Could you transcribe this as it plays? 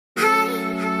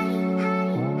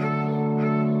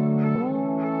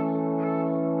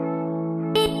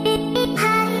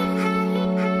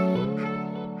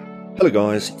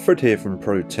Hello guys, Fred here from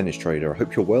Pro Tennis Trader. I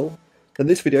hope you're well. In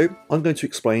this video, I'm going to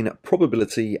explain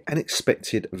probability and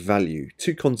expected value,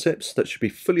 two concepts that should be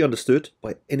fully understood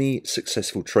by any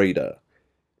successful trader.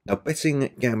 Now,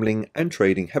 betting, gambling and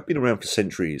trading have been around for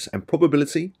centuries, and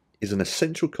probability is an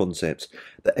essential concept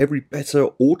that every bettor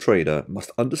or trader must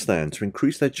understand to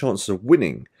increase their chances of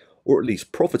winning or at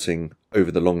least profiting over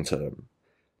the long term.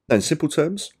 Now, in simple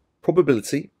terms,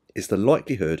 probability is the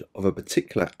likelihood of a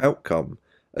particular outcome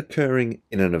occurring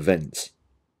in an event.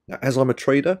 Now, as I'm a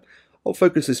trader, I'll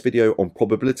focus this video on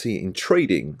probability in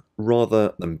trading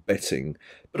rather than betting,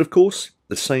 but of course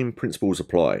the same principles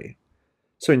apply.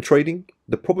 So in trading,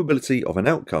 the probability of an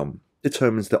outcome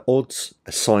determines the odds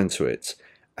assigned to it,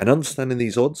 and understanding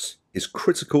these odds is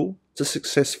critical to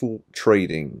successful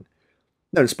trading.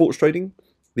 Now in sports trading,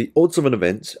 the odds of an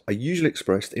event are usually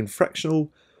expressed in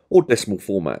fractional or decimal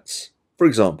formats. For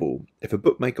example, if a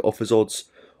bookmaker offers odds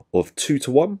of 2 to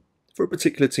 1 for a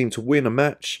particular team to win a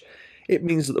match, it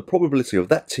means that the probability of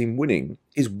that team winning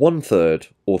is 1/3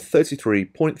 or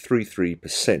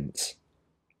 33.33%.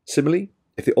 Similarly,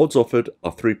 if the odds offered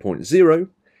are 3.0,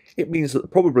 it means that the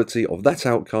probability of that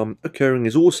outcome occurring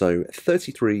is also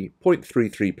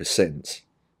 33.33%.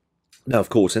 Now, of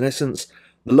course, in essence,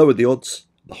 the lower the odds,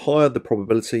 the higher the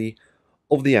probability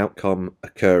of the outcome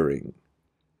occurring.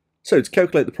 So to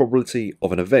calculate the probability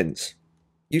of an event,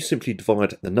 you simply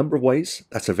divide the number of ways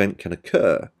that event can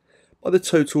occur by the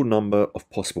total number of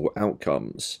possible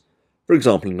outcomes. For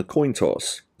example, in a coin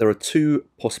toss, there are two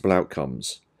possible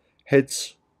outcomes,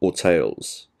 heads or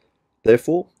tails.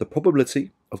 Therefore, the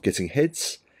probability of getting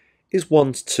heads is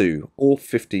 1 to 2 or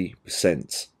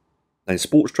 50%. Now, in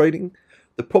sports trading,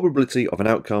 the probability of an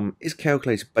outcome is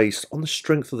calculated based on the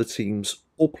strength of the teams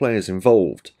or players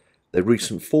involved, their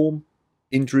recent form,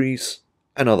 injuries,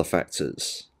 and other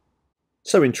factors.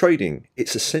 So in trading,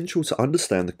 it's essential to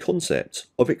understand the concept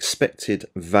of expected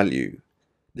value.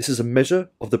 This is a measure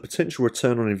of the potential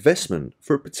return on investment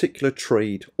for a particular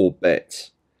trade or bet.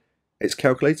 It's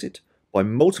calculated by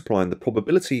multiplying the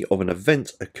probability of an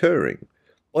event occurring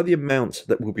by the amount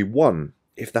that will be won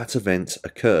if that event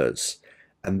occurs,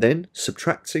 and then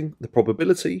subtracting the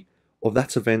probability of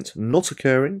that event not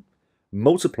occurring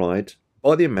multiplied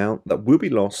by the amount that will be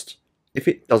lost if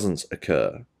it doesn't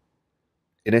occur.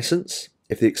 In essence,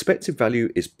 if the expected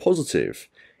value is positive,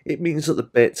 it means that the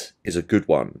bet is a good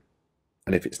one,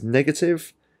 and if it's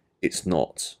negative, it's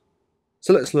not.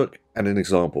 So let's look at an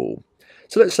example.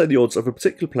 So let's say the odds of a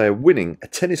particular player winning a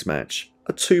tennis match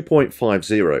are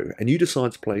 2.50, and you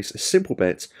decide to place a simple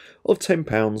bet of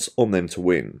 £10 on them to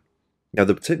win. Now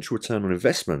the potential return on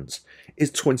investment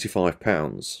is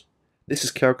 £25. This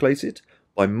is calculated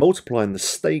by multiplying the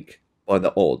stake by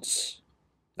the odds.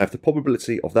 Now, if the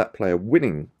probability of that player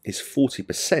winning is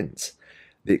 40%,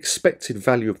 the expected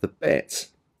value of the bet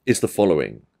is the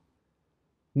following: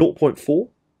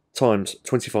 0.4 times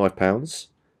 £25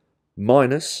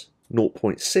 minus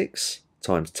 0.6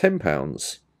 times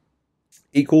 £10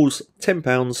 equals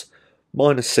 £10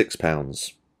 minus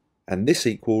 £6, and this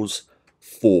equals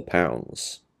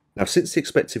 £4. Now, since the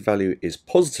expected value is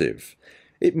positive,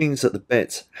 it means that the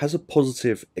bet has a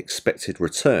positive expected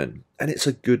return, and it's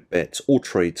a good bet or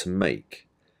trade to make.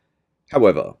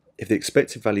 However, if the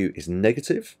expected value is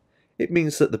negative, it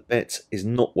means that the bet is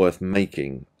not worth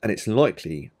making, and it's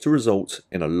likely to result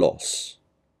in a loss.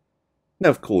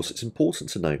 Now, of course, it's important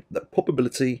to note that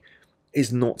probability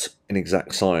is not an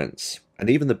exact science, and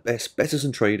even the best bettors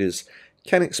and traders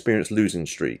can experience losing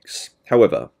streaks.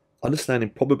 However,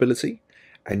 understanding probability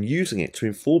and using it to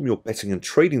inform your betting and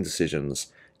trading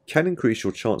decisions can increase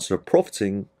your chances of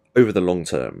profiting over the long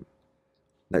term.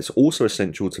 Now, it's also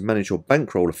essential to manage your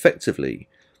bankroll effectively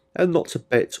and not to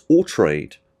bet or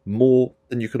trade more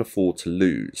than you can afford to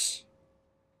lose.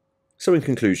 So in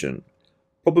conclusion,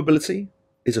 probability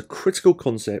is a critical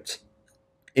concept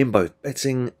in both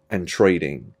betting and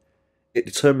trading. It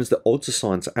determines the odds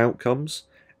assigned to outcomes,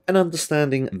 and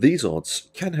understanding these odds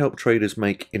can help traders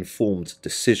make informed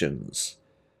decisions.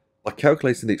 By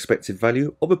calculating the expected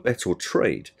value of a bet or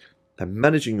trade and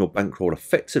managing your bankroll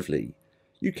effectively,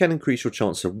 you can increase your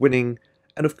chance of winning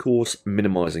and, of course,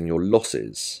 minimizing your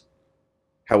losses.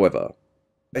 However,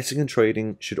 betting and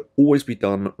trading should always be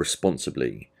done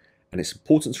responsibly, and it's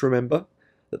important to remember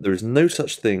that there is no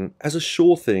such thing as a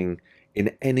sure thing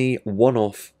in any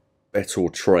one-off bet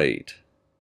or trade.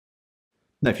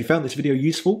 Now, if you found this video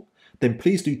useful, then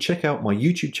please do check out my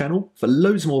YouTube channel for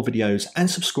loads more videos and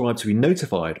subscribe to be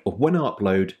notified of when I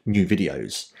upload new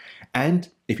videos. And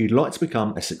if you'd like to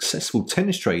become a successful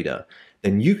tennis trader,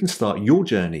 then you can start your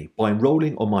journey by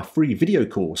enrolling on my free video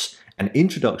course, An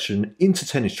Introduction into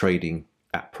Tennis Trading,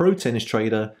 at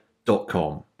protennistrader.com.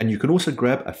 betfair.com, and you can also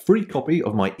grab a free copy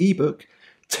of my ebook,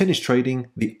 Tennis Trading: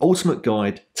 The Ultimate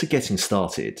Guide to Getting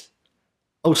Started.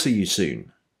 I'll see you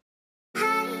soon.